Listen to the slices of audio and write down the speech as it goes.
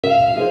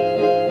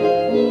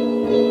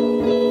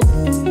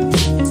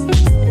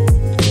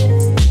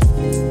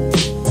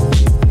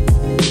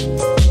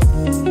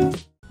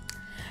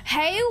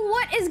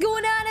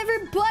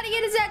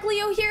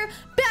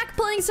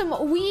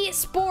Wii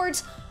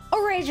Sports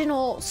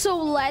original. So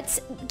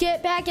let's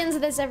get back into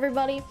this,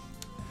 everybody.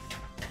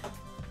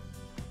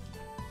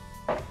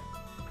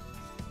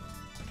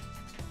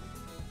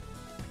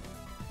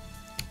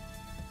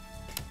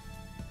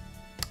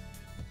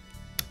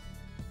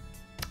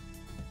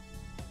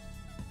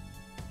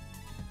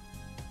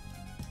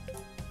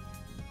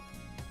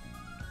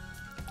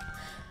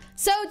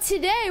 So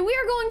today we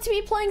are going to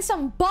be playing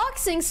some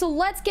boxing, so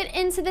let's get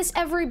into this,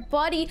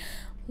 everybody.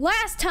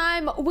 Last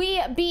time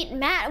we beat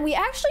Matt, and we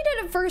actually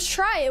did it first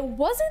try. It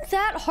wasn't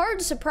that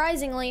hard,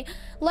 surprisingly.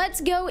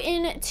 Let's go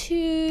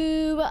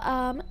into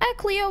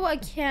Eckleo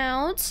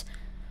account.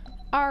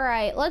 All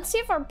right, let's see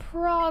if our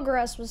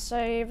progress was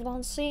saved.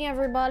 Let's see,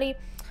 everybody.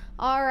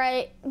 All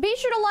right, be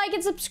sure to like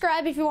and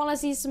subscribe if you want to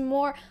see some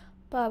more.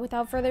 But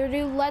without further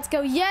ado, let's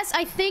go. Yes,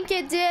 I think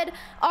it did.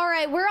 All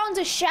right, we're on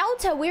to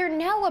Shouta. We're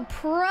now a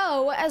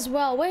pro as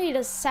well. Wait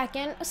a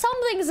second.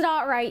 Something's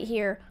not right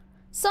here.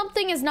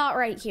 Something is not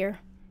right here.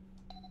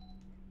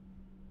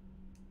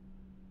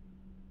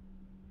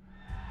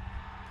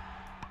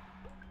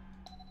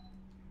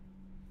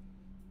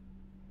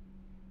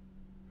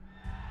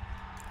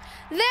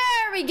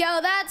 There we go.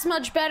 That's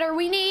much better.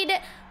 We need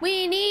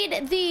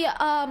the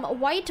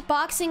white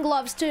boxing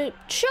gloves to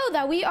show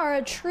that we are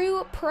a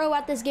true pro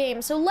at this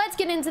game. So let's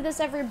get into this,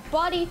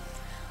 everybody.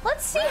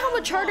 Let's see how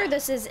much harder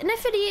this is, and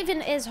if it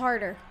even is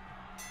harder.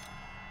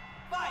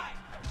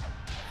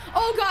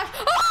 Oh gosh!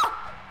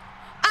 Oh!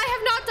 I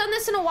have not done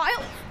this in a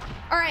while.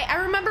 All right, I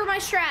remember my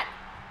strat.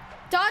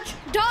 Dodge,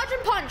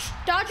 and punch.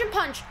 Dodge and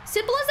punch.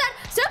 Simple as that.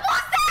 Simple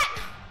as that.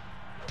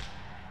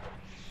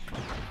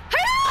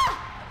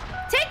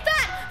 Take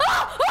that!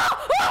 Oh,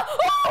 oh, oh,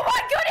 oh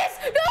my goodness!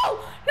 No!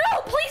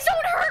 No! Please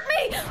don't hurt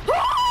me!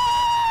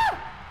 Oh!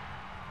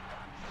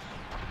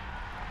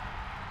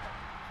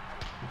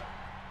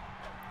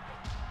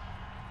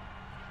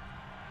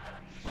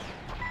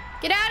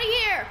 Get out of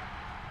here!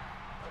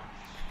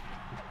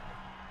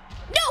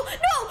 No!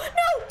 No!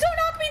 No! Don't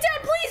knock me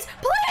down, please!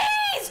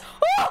 Please!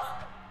 Oh!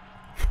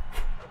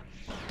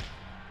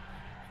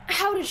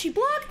 How did she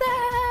block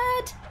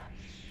that?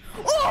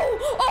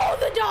 Oh! Oh,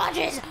 the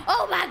dodges!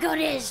 Oh my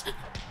goodness!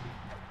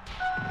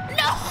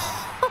 No!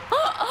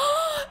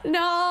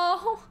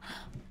 No!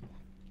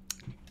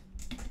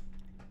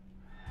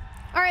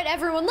 Alright,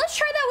 everyone, let's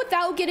try that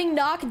without getting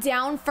knocked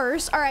down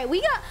first. Alright,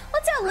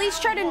 let's at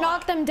least try to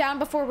knock them down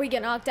before we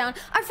get knocked down.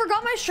 I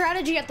forgot my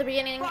strategy at the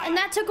beginning, and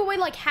that took away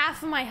like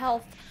half of my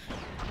health.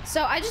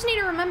 So I just need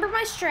to remember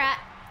my strat.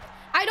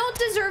 I don't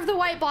deserve the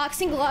white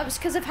boxing gloves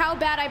because of how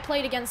bad I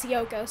played against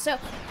Yoko. So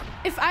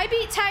if I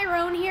beat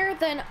Tyrone here,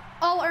 then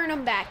I'll earn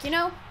them back, you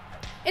know?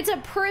 It's a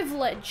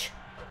privilege.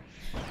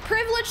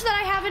 Privilege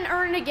that I haven't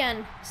earned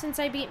again since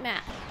I beat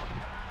Matt.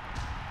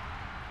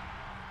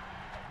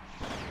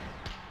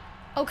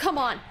 Oh, come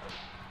on.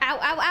 Ow,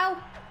 ow, ow.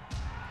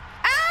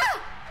 Ah!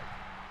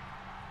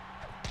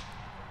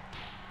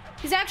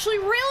 He's actually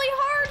really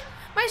hard.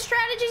 My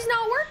strategy's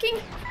not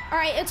working. All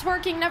right, it's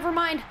working. Never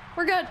mind.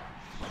 We're good.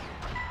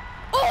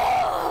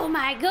 Oh,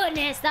 my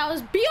goodness. That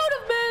was beautiful.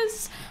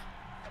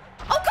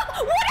 Oh, come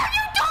on. What are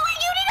you doing?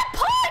 You need a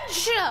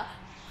punch!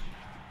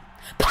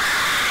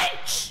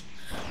 Punch!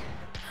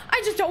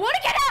 I just don't want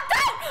to get knocked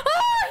out!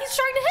 Oh, he's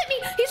trying to hit me!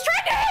 He's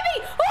trying to hit me!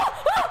 Oh,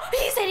 oh,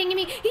 he's hitting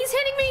me! He's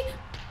hitting me!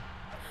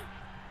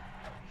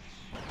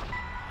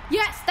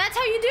 Yes, that's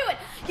how you do it!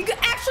 You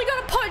actually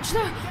gotta punch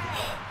the...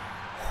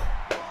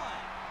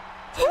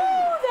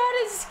 Oh, that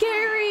is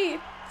scary!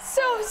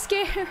 So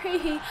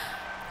scary!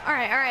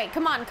 Alright,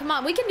 come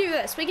on. We can do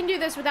this. We can do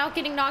this without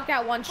getting knocked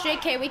out once.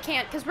 JK, we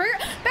can't, because we're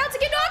about to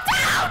get knocked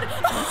down!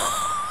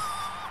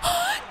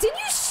 Did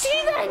you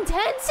see that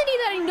intensity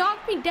that he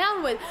knocked me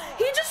down with?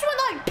 He just went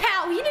like,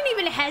 pow. He didn't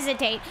even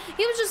hesitate.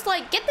 He was just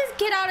like, get this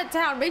kid out of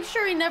town. Make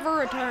sure he never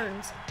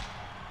returns.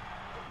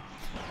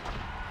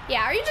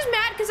 Yeah, are you just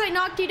mad because I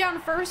knocked you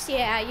down first?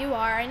 Yeah, you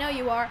are. I know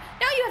you are.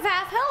 Now you have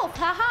half health.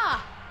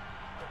 Haha.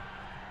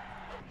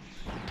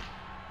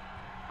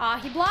 Ah,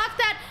 he blocked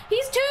that.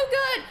 He's too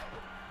good.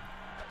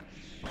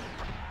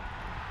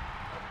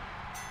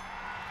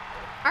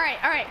 All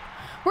right.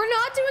 We're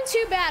not doing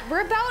too bad.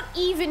 We're about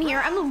even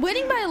here. I'm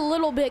winning by a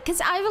little bit because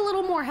I have a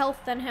little more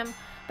health than him,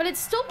 but it's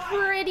still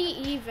pretty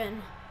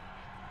even.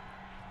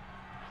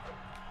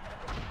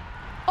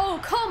 Oh,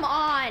 come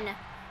on.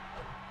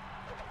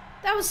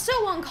 That was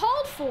so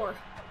uncalled for.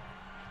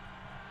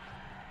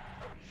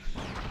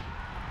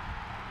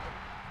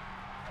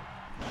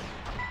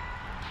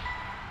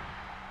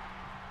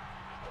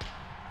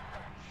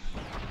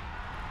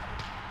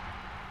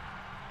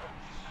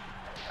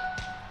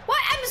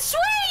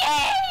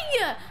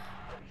 Swinging!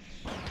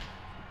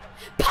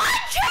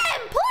 Punch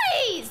him,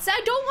 please!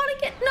 I don't want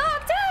to get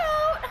knocked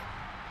out.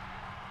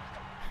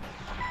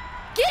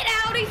 Get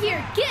out of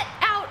here. Get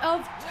out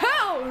of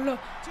town.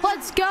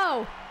 Let's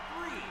go.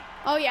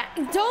 Oh, yeah.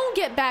 Don't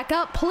get back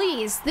up,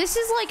 please. This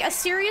is like a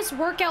serious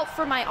workout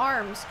for my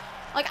arms.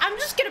 Like, I'm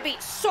just going to be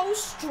so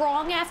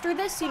strong after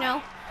this, you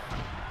know?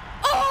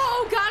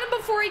 Oh, got him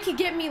before he could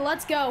get me.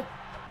 Let's go.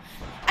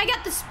 I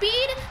got the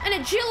speed and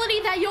agility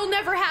that you'll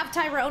never have,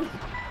 Tyrone.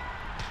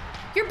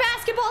 Your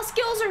basketball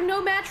skills are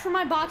no match for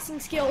my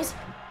boxing skills.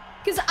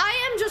 Because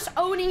I am just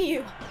owning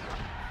you.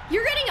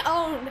 You're getting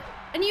owned.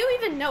 And you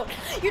even know it.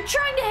 You're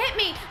trying to hit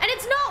me, and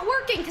it's not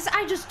working because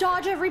I just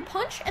dodge every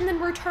punch and then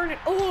return it.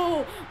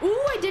 Oh,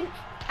 ooh, I didn't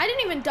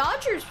even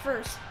dodge yours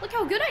first. Look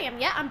how good I am.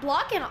 Yeah, I'm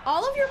blocking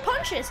all of your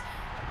punches.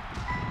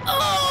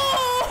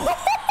 Oh!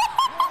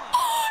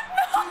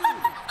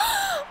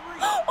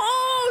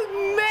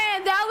 Oh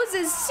man, that was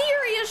a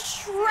serious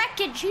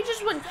shrekage. He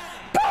just went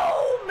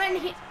boom,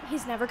 and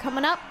he's never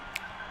coming up.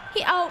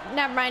 Oh,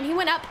 never mind. He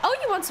went up. Oh,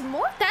 you want some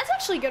more? That's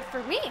actually good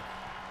for me.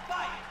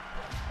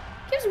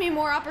 Gives me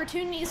more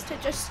opportunities to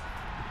just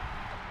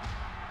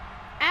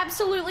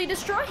absolutely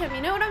destroy him.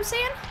 You know what I'm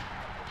saying?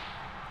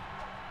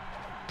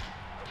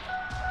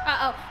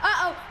 Uh-oh.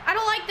 Uh-oh. I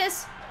don't like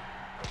this.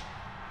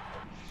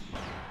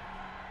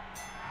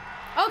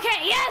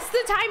 Okay, yes,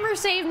 the timer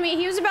saved me.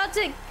 He was about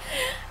to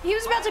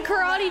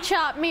karate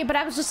chop me, but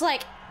I was just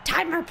like,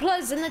 timer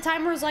plus, and the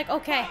timer was like,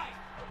 okay.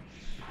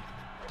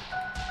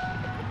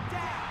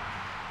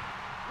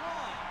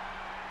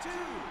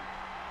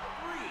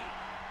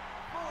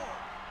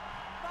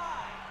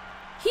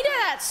 He did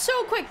that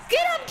so quick. Get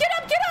up, get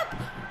up, get up.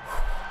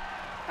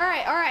 All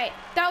right.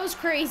 That was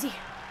crazy.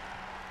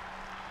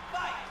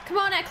 Come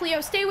on,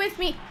 Eckleo, stay with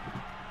me.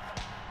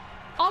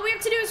 All we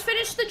have to do is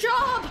finish the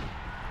job.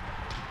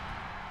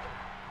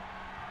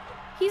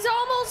 He's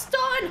almost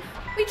done.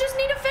 We just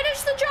need to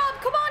finish the job.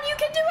 Come on, you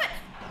can do it.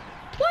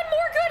 One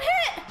more good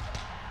hit.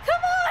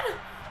 Come on.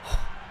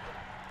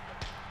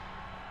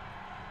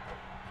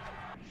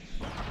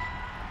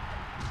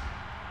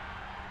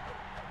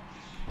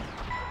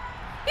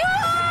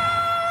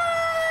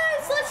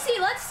 Yes!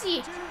 Let's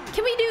see.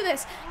 Can we do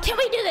this? Can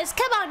we do this?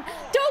 Come on.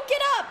 Don't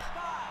get up.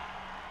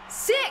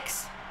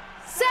 6,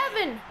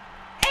 7,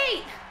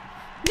 8,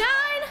 9.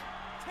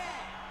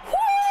 Woo!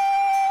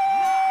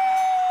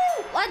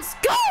 Let's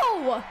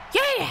go.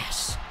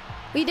 Yes.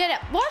 We did it.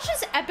 Watch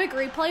this epic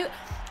replay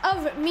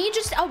of me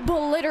just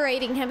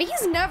obliterating him.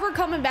 He's never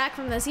coming back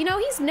from this. You know,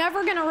 he's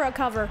never gonna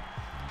recover.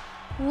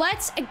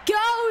 Let's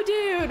go,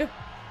 dude.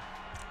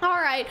 All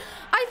right.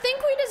 I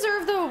think we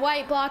deserve the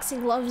white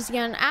boxing gloves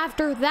again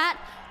after that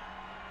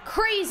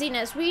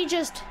craziness. We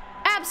just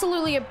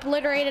absolutely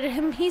obliterated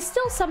him. He's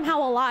still somehow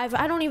alive.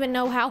 I don't even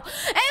know how.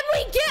 And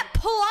we get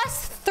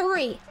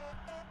 +3.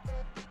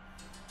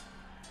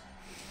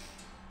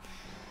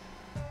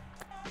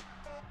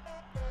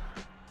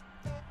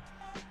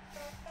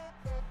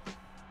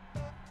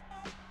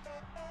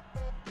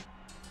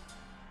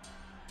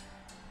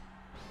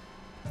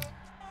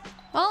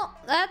 Well,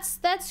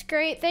 that's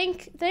great.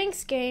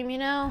 Thanks, game, you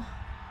know.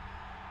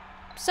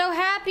 So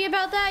happy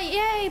about that.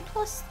 Yay,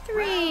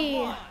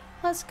 +3.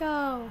 Let's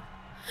go.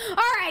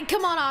 All right,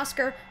 come on,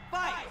 Oscar.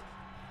 Fight.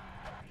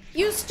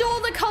 You stole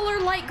the color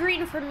light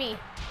green from me.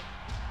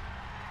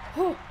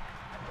 Whew.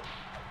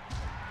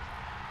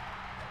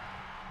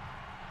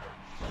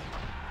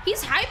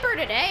 He's hyper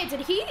today.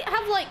 Did he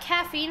have like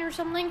caffeine or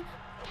something?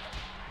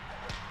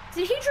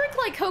 Did he drink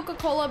like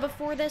Coca-Cola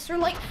before this or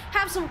like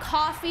have some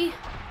coffee?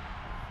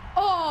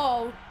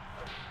 Oh.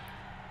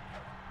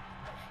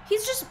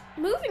 He's just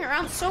moving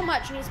around so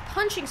much and he's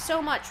punching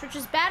so much, which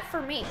is bad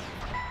for me.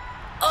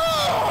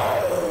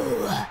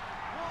 Oh!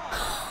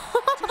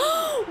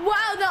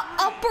 Wow, the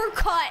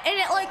uppercut, and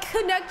it like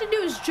connected to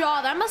his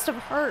jaw. That must have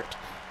hurt.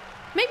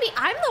 Maybe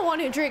I'm the one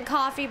who drank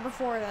coffee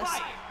before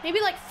this. Maybe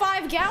like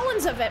 5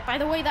 gallons of it by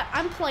the way that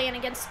I'm playing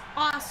against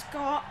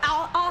Oscar.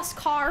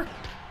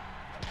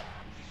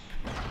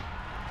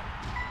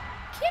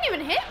 Can't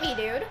even hit me,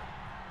 dude.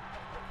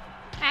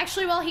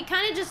 Actually, well, he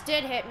kind of just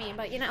did hit me,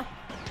 but you know.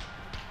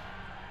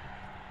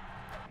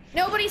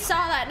 Nobody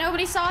saw that.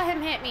 Nobody saw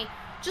him hit me.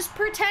 Just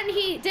pretend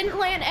he didn't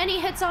land any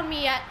hits on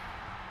me yet.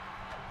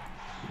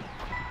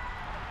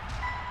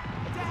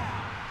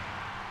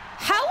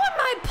 How am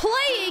I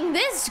playing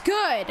this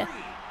good?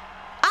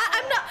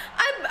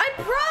 I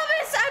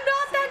promise I'm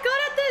not that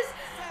good at this.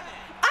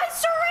 I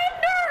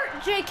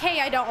surrender.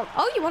 JK, I don't.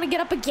 Oh, you want to get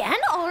up again?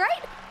 All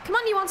right. Come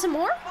on, you want some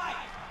more?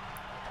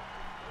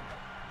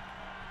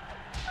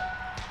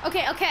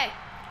 Okay.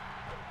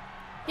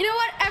 You know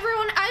what,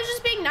 everyone? I was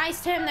just being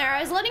nice to him there.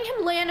 I was letting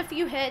him land a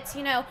few hits,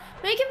 you know,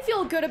 make him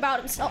feel good about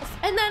himself.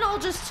 And then I'll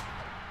just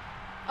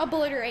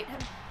obliterate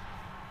him.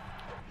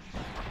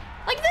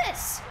 Like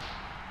this.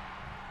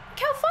 Look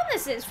how fun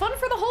this is. Fun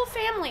for the whole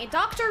family.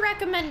 Doctor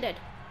recommended.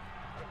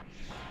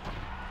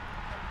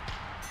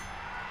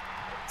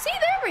 See,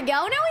 there we go.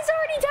 Now he's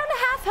already down to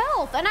half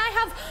health. And I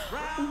have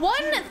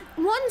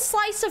one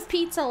slice of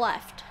pizza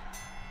left.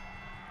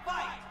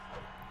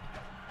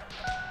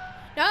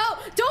 No,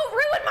 don't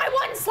ruin my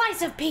one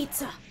slice of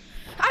pizza.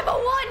 I'm a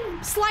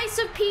one slice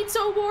of pizza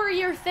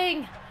warrior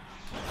thing.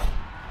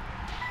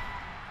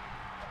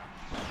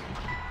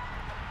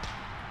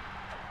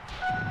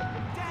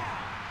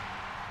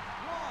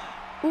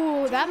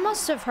 Ooh, that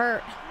must have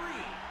hurt.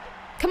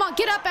 Come on,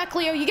 get up,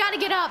 Eckleo. You gotta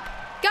get up.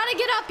 Gotta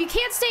get up. You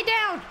can't stay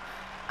down.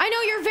 I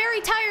know you're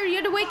very tired. You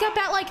had to wake up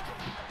at like...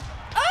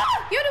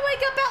 Ah! You had to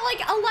wake up at like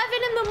 11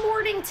 in the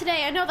morning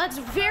today. I know that's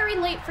very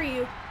late for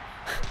you.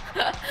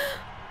 But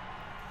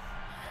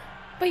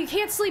you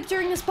can't sleep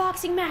during this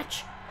boxing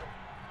match.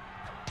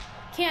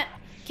 Can't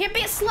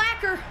be a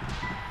slacker.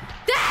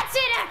 That's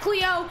it,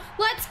 Eckleo.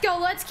 Let's go.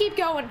 Let's keep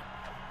going.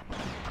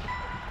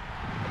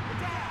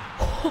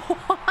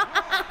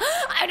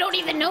 I don't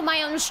even know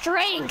my own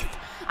strength.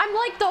 I'm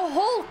like the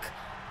Hulk,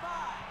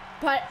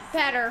 but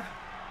better.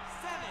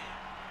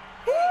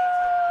 Woo!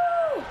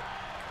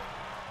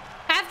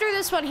 After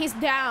this one, he's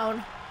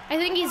down. I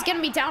think he's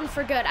gonna be down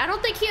for good. I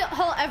don't think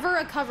he'll ever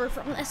recover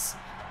from this.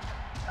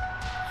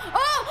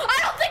 Oh, I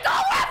don't think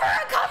I'll ever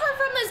recover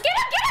from this. Get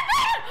up, get up,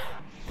 get up!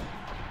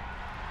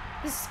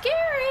 This is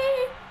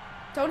scary.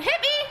 Don't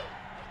hit me.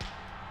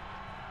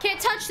 Can't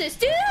touch this.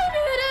 Do, do,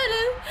 do,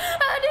 do.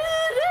 Do,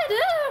 do,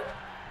 do.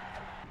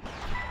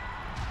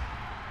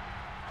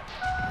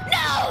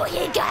 No,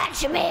 he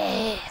got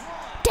me.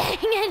 Dang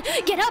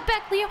it. Get up,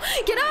 Eckleo.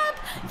 Get up.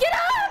 Get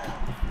up.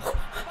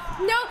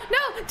 No, no,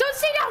 don't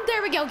stay down.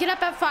 There we go. Get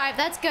up at 5.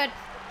 That's good.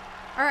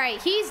 All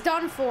right, he's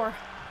done for.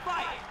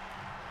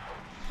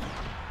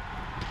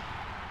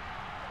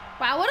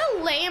 Wow, what a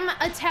lame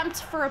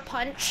attempt for a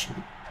punch.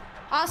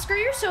 Oscar,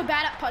 you're so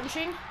bad at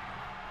punching.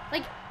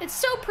 Like, it's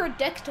so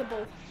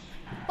predictable.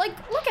 Like,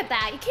 look at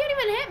that. You can't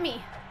even hit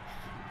me.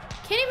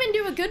 Can't even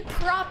do a good,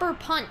 proper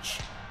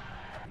punch.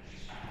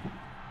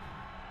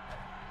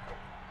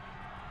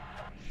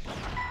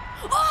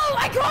 Oh,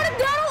 I got him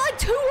down in like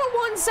 2 or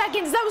 1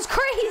 seconds. That was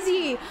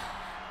crazy.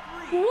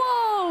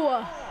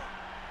 Whoa.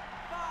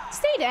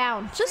 Stay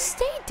down. Just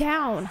stay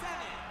down.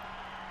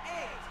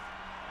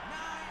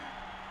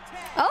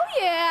 Oh,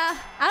 yeah.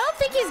 I don't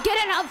think he's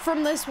getting up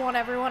from this one,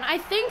 everyone. I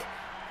think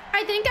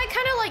I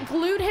kind of like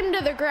glued him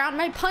to the ground.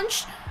 My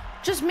punch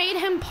just made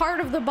him part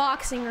of the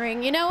boxing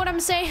ring. You know what I'm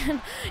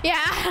saying? Yeah,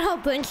 I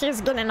don't think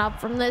he's getting up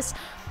from this.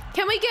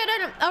 Can we get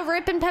a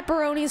rip and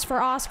pepperonis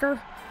for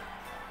Oscar?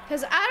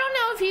 Because I don't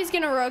know if he's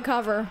going to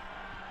recover.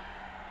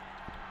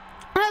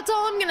 That's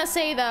all I'm going to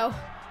say, though.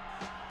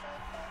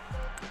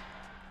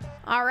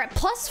 All right,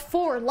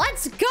 +4.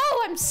 Let's go.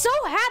 I'm so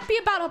happy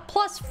about a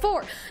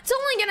 +4. It's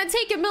only going to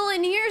take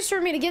 1,000,000 years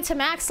for me to get to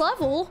max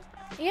level.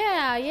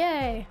 Yeah,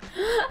 yay.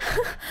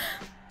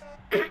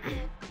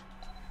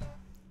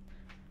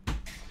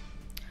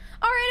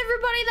 All right,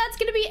 everybody, that's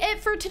going to be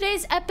it for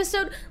today's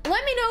episode.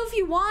 Let me know if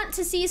you want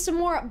to see some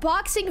more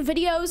boxing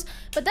videos,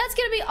 but that's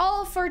going to be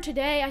all for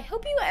today. I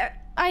hope you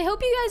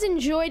guys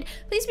enjoyed.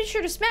 Please be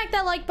sure to smack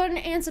that like button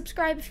and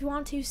subscribe if you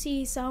want to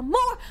see some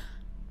more.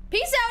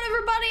 Peace out,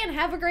 everybody, and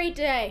have a great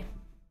day.